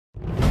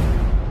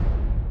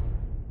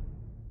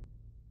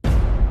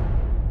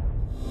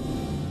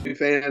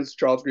Army fans,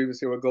 Charles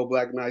Grievous here with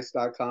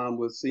GoBlackKnights.com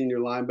with senior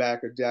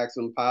linebacker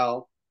Jackson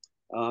Powell.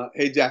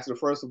 Hey, Jackson,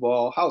 first of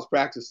all, how was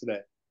practice today?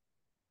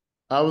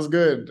 I was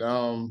good.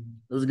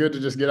 It was good to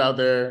just get out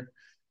there,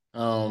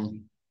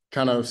 um,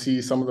 kind of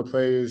see some of the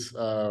plays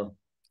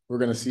we're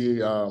going to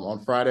see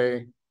on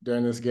Friday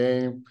during this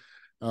game.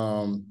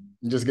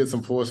 Just get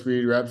some full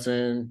speed reps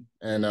in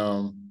and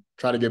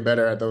try to get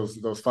better at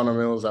those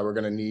fundamentals that we're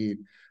going to need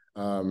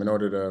in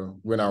order to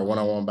win our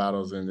one-on-one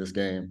battles in this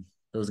game.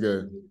 It was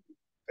good.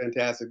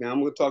 Fantastic. Now,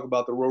 I'm going to talk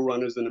about the Road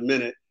Runners in a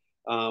minute,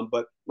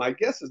 but my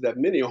guess is that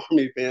many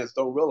Army fans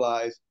don't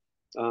realize,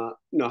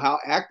 how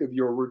active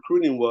your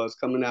recruiting was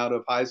coming out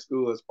of high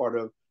school as part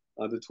of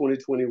the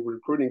 2020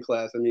 recruiting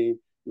class. I mean,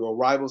 you're a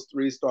Rivals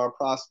three-star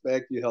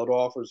prospect. You held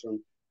offers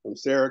from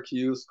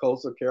Syracuse,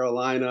 Coastal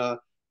Carolina,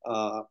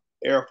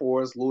 Air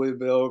Force,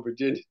 Louisville,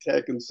 Virginia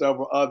Tech, and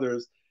several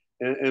others.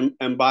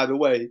 And by the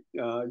way,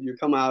 you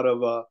come out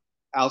of a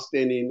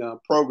outstanding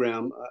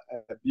program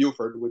at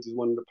Buford, which is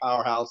one of the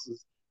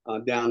powerhouses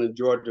down in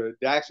Georgia,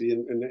 actually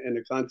in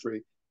the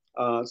country.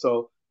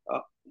 So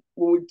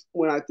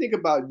when I think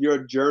about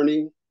your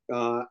journey,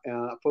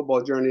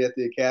 football journey at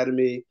the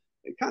academy,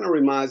 it kind of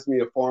reminds me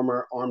of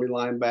former Army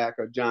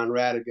linebacker John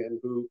Radigan,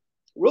 who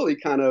really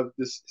kind of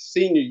this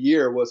senior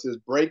year was his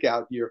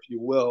breakout year, if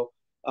you will.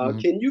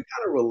 Mhm. Can you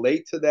kind of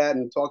relate to that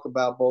and talk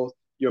about both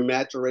your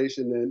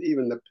maturation and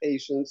even the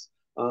patience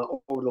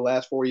over the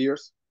last 4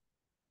 years?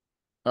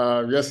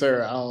 Yes,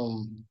 sir.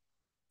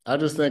 I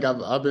just think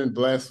I've been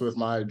blessed with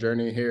my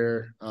journey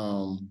here.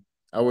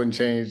 I wouldn't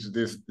change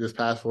this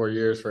past 4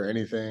 years for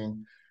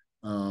anything.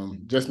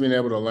 Just being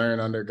able to learn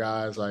under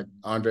guys like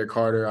Andre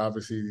Carter,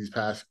 obviously these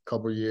past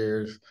couple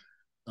years,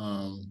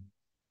 um,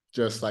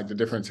 just like the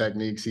different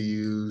techniques he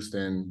used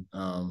and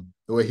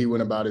the way he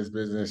went about his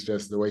business,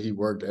 just the way he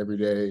worked every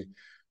day,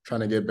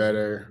 trying to get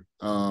better.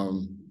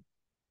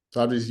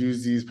 So I've just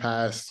used these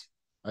past,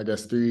 I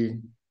guess,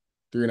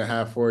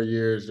 3.5, 4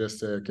 years just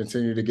to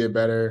continue to get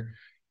better,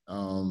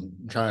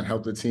 try and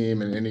help the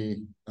team in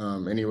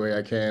any way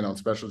I can on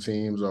special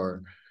teams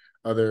or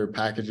other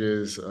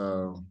packages,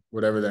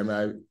 whatever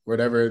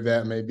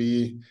that may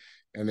be.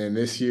 And then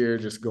this year,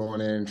 just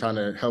going in trying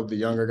to help the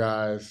younger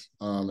guys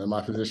in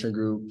my position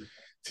group,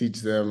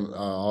 teach them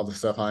all the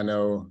stuff I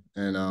know,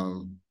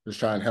 and just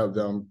try and help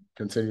them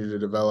continue to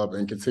develop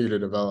and continue to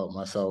develop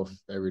myself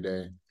every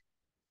day.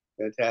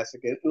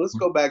 Fantastic. And let's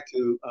go back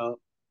to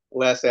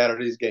last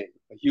Saturday's game.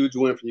 A huge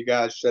win for you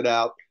guys, shut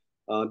out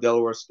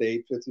Delaware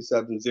State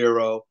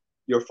 57-0,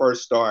 your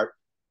first start.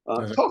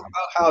 Talk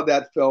about how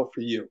that felt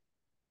for you.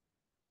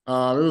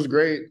 It was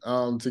great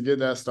to get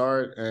that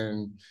start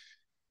and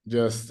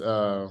just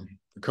the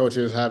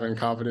coaches having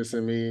confidence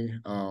in me.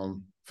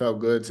 Felt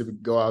good to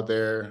go out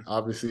there.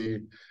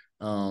 Obviously,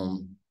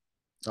 um,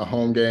 a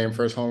home game,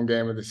 first home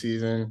game of the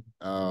season.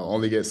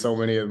 Only get so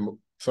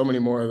many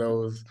more of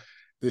those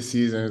this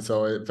season,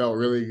 so it felt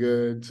really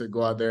good to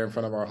go out there in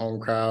front of our home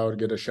crowd,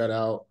 get a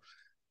shutout,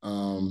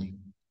 um,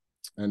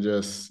 and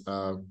just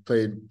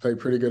play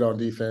pretty good on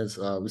defense.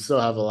 We still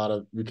have a lot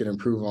of we can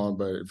improve on,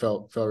 but it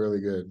felt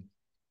really good.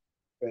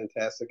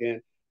 Fantastic.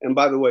 And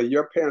by the way,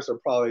 your parents are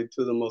probably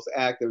two of the most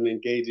active and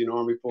engaging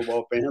Army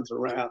football fans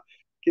around.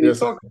 Can you Yes.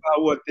 talk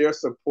about what their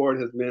support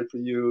has meant for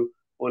you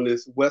on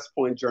this West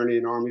Point journey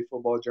and Army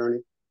football journey?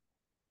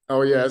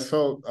 Oh yeah,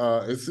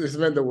 it's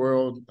meant the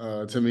world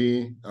to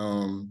me.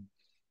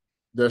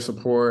 Their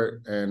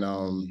support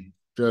and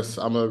just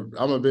I'm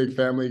a big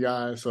family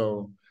guy,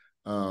 so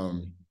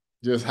um,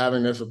 just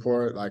having their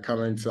support, like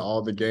coming to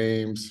all the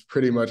games,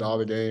 pretty much all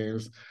the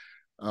games.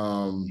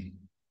 Um,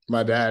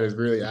 my dad is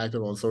really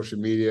active on social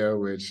media,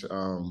 which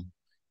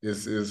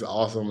is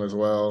awesome as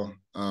well.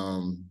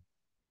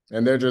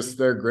 And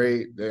they're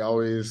great. They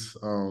always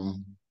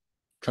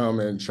come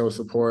and show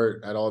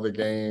support at all the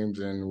games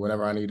and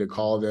whenever I need to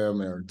call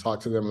them or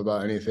talk to them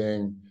about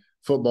anything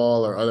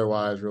football or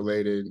otherwise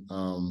related,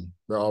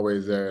 they're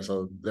always there.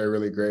 So they're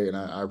really great, and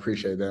I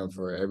appreciate them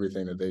for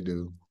everything that they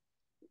do.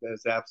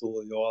 That's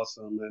absolutely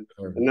awesome.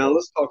 Sure. And now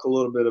let's talk a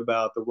little bit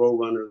about the Road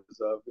Runners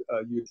of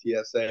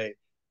UTSA.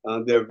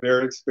 They're a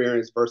very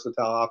experienced,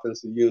 versatile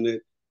offensive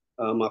unit.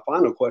 My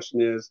final question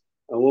is,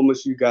 what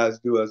must you guys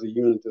do as a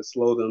unit to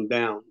slow them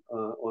down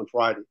on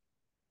Friday?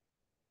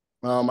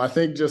 I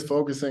think just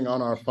focusing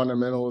on our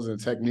fundamentals and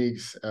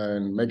techniques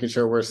and making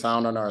sure we're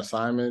sound on our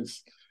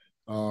assignments.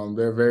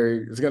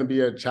 It's going to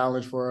be a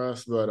challenge for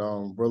us, but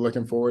we're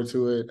looking forward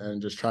to it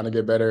and just trying to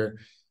get better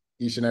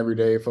each and every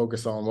day,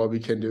 focus on what we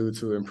can do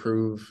to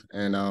improve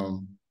and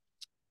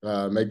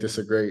make this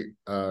a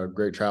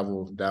great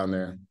travel down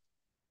there.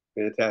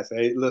 Fantastic.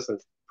 Hey, listen,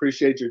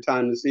 appreciate your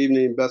time this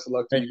evening. Best of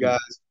luck to Thank you you.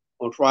 guys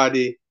on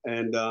Friday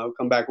and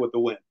come back with the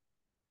win.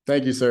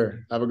 Thank you,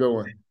 sir. Have a good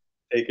one.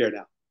 Take care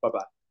now. Bye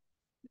bye.